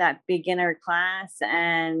out for that beginner class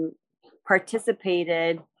and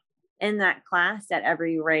participated in that class at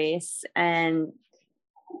every race. And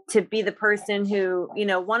to be the person who,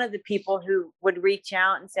 one of the people who would reach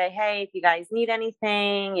out and say, hey, if you guys need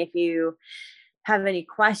anything, if you have any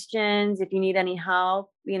questions, if you need any help,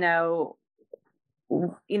 me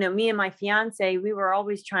and my fiance, we were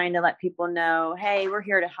always trying to let people know, hey, we're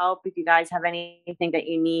here to help if you guys have anything that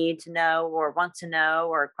you need to know or want to know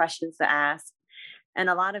or questions to ask. And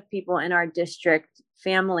a lot of people in our district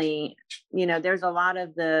family, there's a lot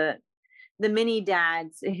of the mini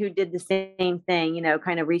dads who did the same thing,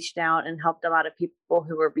 kind of reached out and helped a lot of people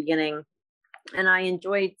who were beginning. And I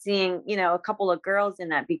enjoyed seeing, a couple of girls in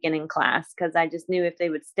that beginning class, because I just knew if they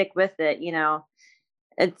would stick with it,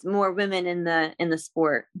 it's more women in the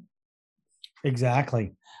sport.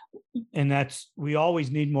 Exactly. And we always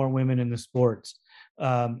need more women in the sports.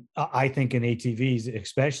 I think in ATVs,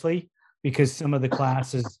 especially because some of the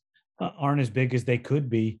classes aren't as big as they could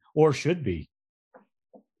be or should be.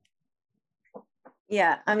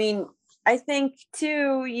 Yeah. I mean, I think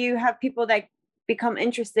too, you have people that become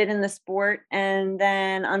interested in the sport. And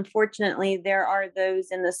then unfortunately, there are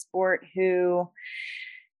those in the sport who,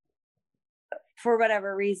 for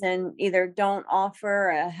whatever reason, either don't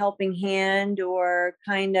offer a helping hand or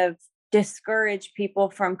kind of discourage people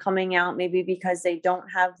from coming out, maybe because they don't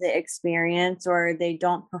have the experience or they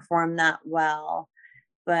don't perform that well.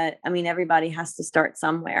 But I mean, everybody has to start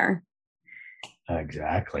somewhere.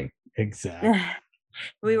 Exactly.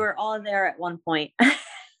 We were all there at one point.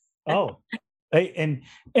 Oh, and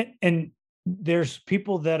there's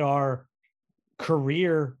people that are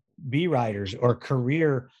career B riders or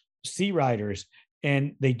career C riders,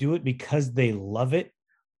 and they do it because they love it,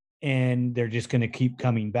 and they're just going to keep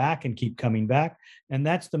coming back and keep coming back. And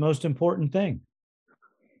that's the most important thing,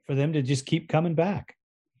 for them to just keep coming back.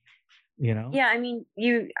 Yeah, I mean,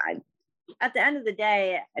 at the end of the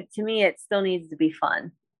day, to me, it still needs to be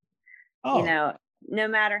fun. Oh. No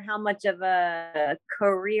matter how much of a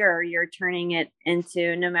career you're turning it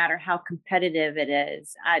into, no matter how competitive it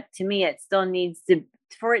is, to me, it still needs to,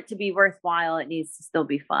 for it to be worthwhile, it needs to still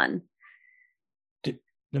be fun. Let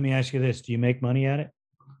me ask you this. Do you make money at it?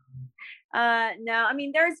 No, I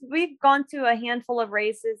mean, we've gone to a handful of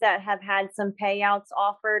races that have had some payouts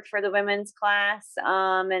offered for the women's class.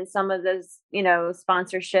 And some of those,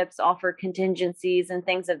 sponsorships offer contingencies and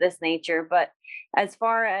things of this nature. But as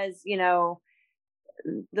far as,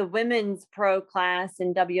 the women's pro class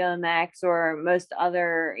in WMX or most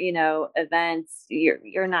other, events,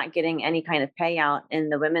 you're not getting any kind of payout in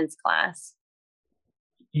the women's class.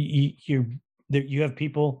 You have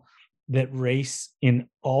people that race in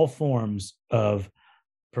all forms of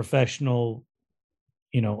professional,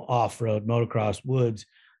 off-road, motocross, woods.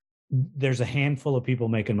 There's a handful of people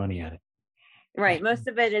making money at it. Right. Most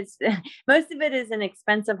of it is an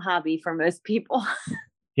expensive hobby for most people.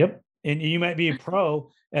 Yep. And you might be a pro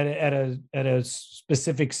at a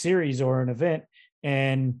specific series or an event,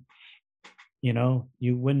 and you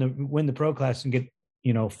win the pro class and get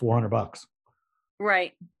 $400.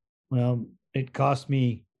 Right. Well, it cost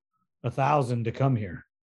me $1,000 to come here.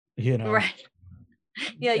 Right.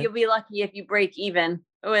 Yeah, you'll be lucky if you break even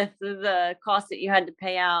with the cost that you had to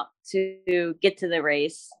pay out to get to the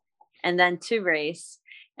race, and then to race,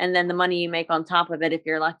 and then the money you make on top of it. If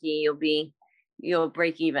you're lucky, you'll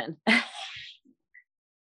break even.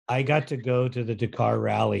 I got to go to the Dakar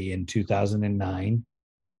Rally in 2009.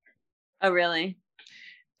 Oh, really?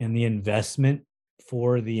 And the investment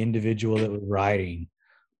for the individual that was riding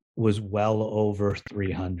was well over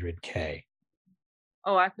 $300K.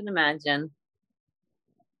 Oh, I can imagine.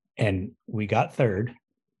 And we got third.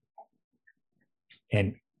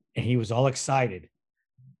 And he was all excited.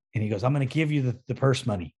 And he goes, I'm going to give you the purse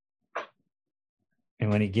money. And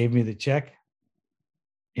when he gave me the check,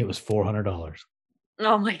 it was $400.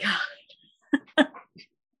 Oh my God.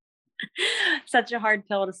 Such a hard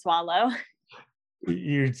pill to swallow.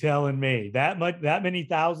 You're telling me that many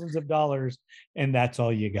thousands of dollars, and that's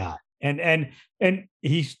all you got. And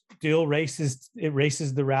he still races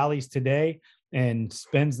the rallies today and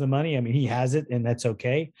spends the money. I mean, he has it, and that's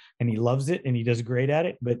okay. And he loves it, and he does great at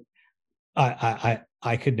it. But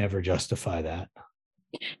I could never justify that.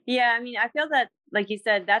 Yeah, I mean, I feel that, like you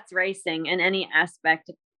said, that's racing in any aspect.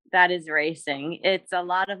 That is racing. It's a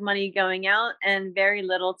lot of money going out and very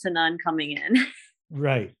little to none coming in.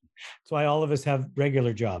 Right. That's why all of us have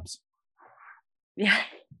regular jobs. Yeah.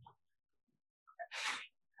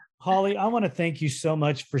 Holly, I want to thank you so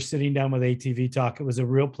much for sitting down with ATV Talk. It was a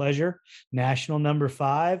real pleasure. National number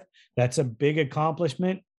 5. That's a big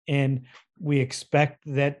accomplishment. And we expect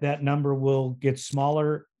that number will get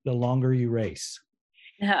smaller the longer you race.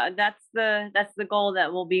 That's the goal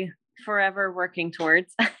that we'll be forever working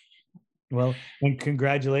towards. Well, and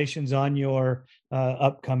congratulations on your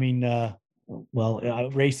upcoming,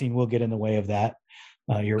 racing will get in the way of that.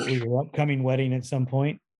 Your upcoming wedding at some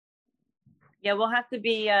point. Yeah, we'll have to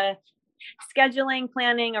be scheduling,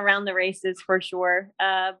 planning around the races for sure.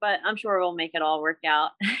 But I'm sure we'll make it all work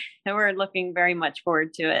out. And we're looking very much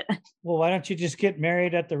forward to it. Well, why don't you just get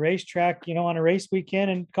married at the racetrack, on a race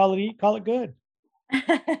weekend and call it good?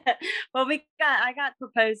 Well, I got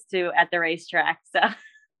proposed to at the racetrack. So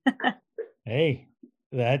hey,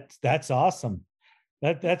 that's awesome.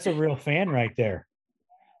 That's a real fan right there.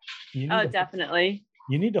 Definitely.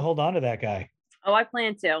 You need to hold on to that guy. Oh, I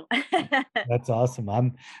plan to. That's awesome.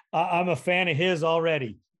 I'm a fan of his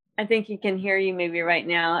already. I think he can hear you maybe right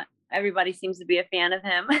now. Everybody seems to be a fan of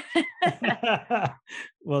him.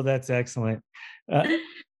 Well, that's excellent.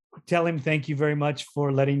 Tell him thank you very much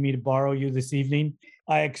for letting me borrow you this evening.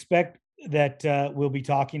 I expect that we'll be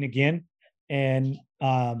talking again. And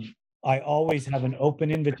I always have an open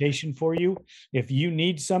invitation for you. If you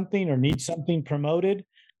need something promoted,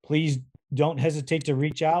 please don't hesitate to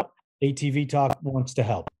reach out. ATV Talk wants to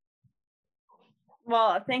help.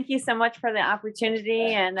 Well, thank you so much for the opportunity,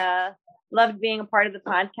 and loved being a part of the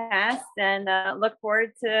podcast, and look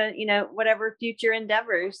forward to, whatever future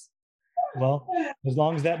endeavors. Well, as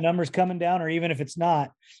long as that number's coming down, or even if it's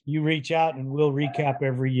not, you reach out and we'll recap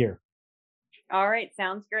every year. All right.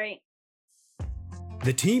 Sounds great.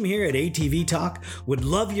 The team here at ATV Talk would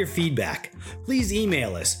love your feedback. Please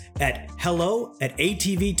email us at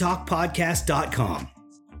hello@atvtalkpodcast.com.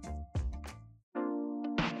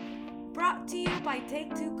 Brought to you by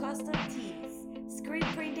Take Two Custom Tees, screen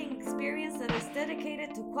printing experience that is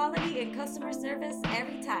dedicated to quality and customer service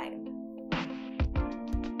every time.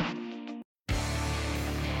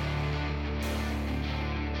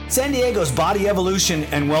 San Diego's Body Evolution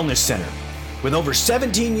and Wellness Center. With over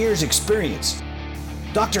 17 years experience,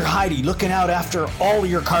 Dr. Heidi looking out after all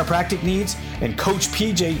your chiropractic needs, and Coach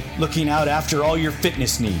PJ looking out after all your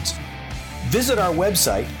fitness needs. Visit our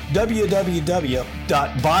website,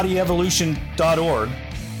 www.bodyevolution.org,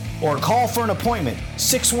 or call for an appointment,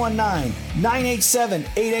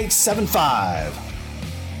 619-987-8875.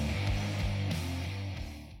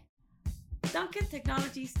 Duncan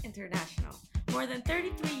Technologies International. More than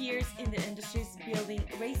 33 years in the industry building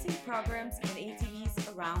racing programs and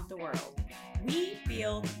ATVs around the world. We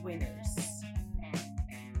build winners.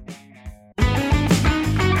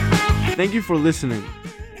 Thank you for listening.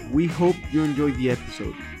 We hope you enjoyed the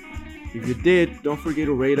episode. If you did, don't forget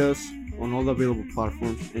to rate us on all the available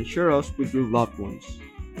platforms and share us with your loved ones.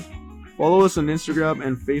 Follow us on Instagram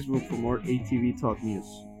and Facebook for more ATV Talk news.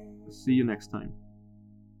 See you next time.